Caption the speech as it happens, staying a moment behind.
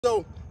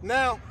So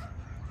now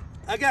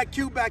I got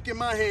Q back in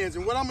my hands,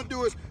 and what I'm gonna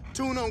do is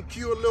tune on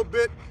Q a little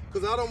bit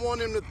because I don't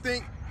want him to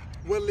think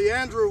what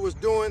Leandra was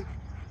doing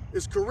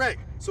is correct.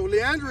 So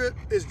Leandra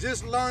is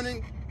just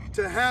learning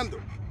to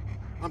handle.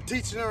 I'm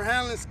teaching her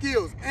handling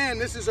skills,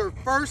 and this is her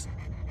first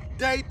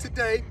day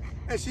today,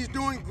 and she's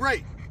doing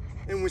great.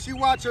 And when she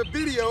watch her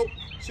video,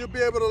 she'll be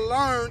able to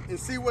learn and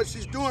see what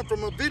she's doing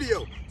from her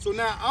video. So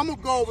now I'm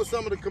gonna go over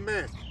some of the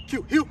commands.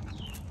 Q, Hugh.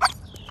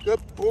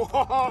 Good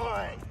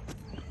boy.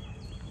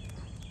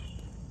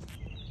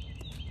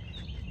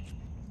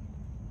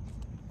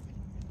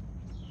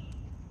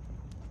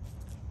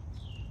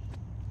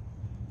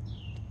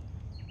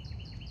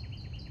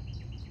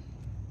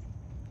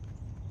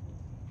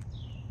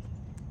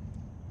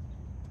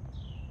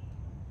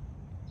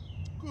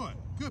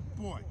 Good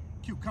boy.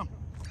 Q, come.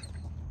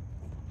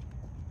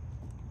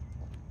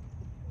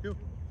 Q.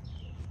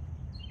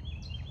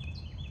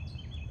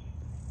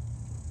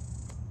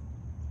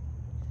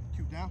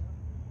 Q, down.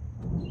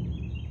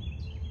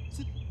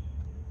 Sit.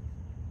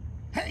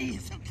 Hey,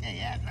 it's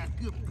okay. That's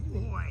a good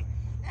boy.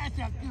 That's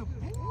a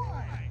good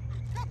boy.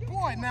 Good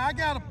boy. Now, I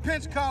got a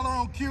pinch collar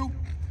on Q,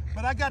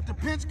 but I got the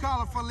pinch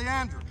collar for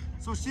Leandra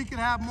so she can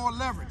have more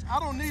leverage. I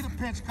don't need a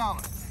pinch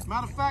collar.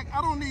 Matter of fact,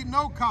 I don't need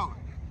no collar.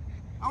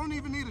 I don't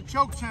even need a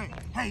choke chain.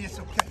 Hey, it's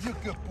okay. You're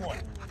a good boy.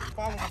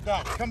 Follow the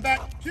dog. Come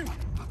back. Q.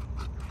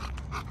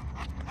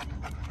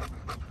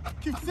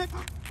 Q, sit.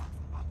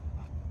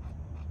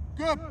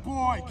 Good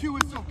boy. Q,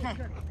 it's okay.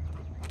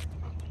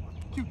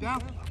 Q,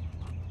 down.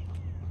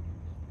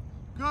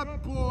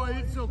 Good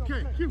boy. It's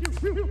okay. Q. Good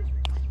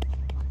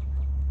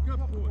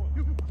boy.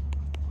 Q.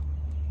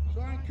 So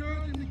I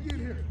encourage him to get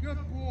here. Good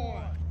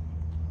boy.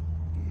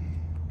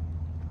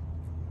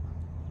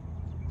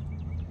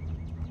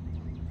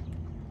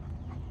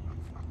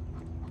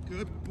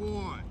 Good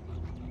boy.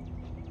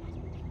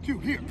 Q,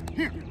 here.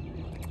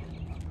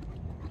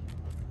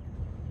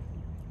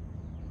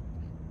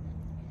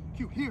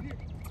 Q, here.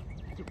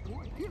 Good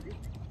boy, here.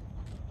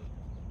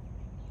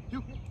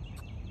 Q.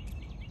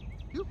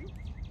 Q.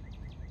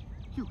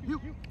 Q.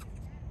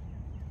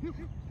 Q.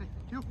 Hey,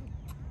 Q.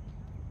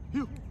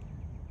 Q.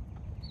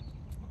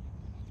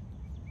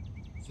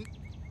 Sit.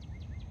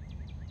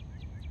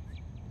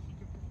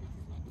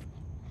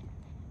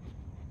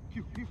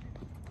 Q, here.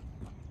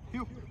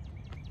 Q.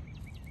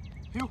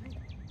 Hugh.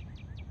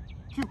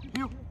 Q.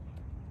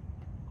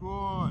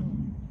 Good.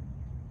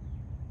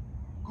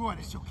 Good,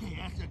 it's okay.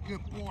 That's a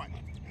good boy.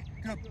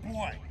 Good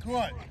boy.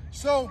 Good.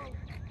 So,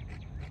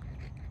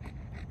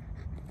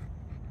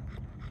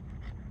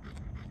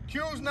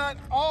 Q's not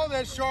all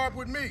that sharp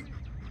with me.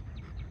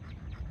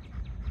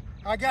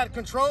 I got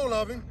control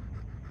of him,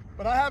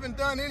 but I haven't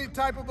done any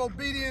type of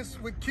obedience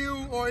with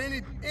Q or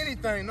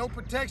anything, no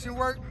protection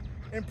work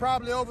in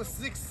probably over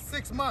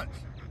six months.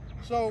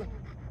 So,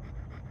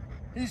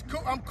 he's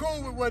cool. I'm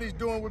cool with what he's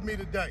doing with me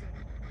today.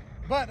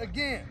 But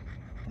again,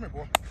 come here,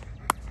 boy.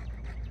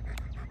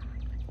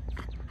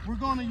 We're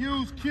gonna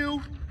use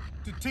Q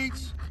to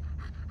teach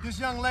this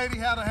young lady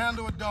how to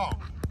handle a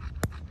dog.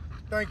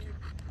 Thank you.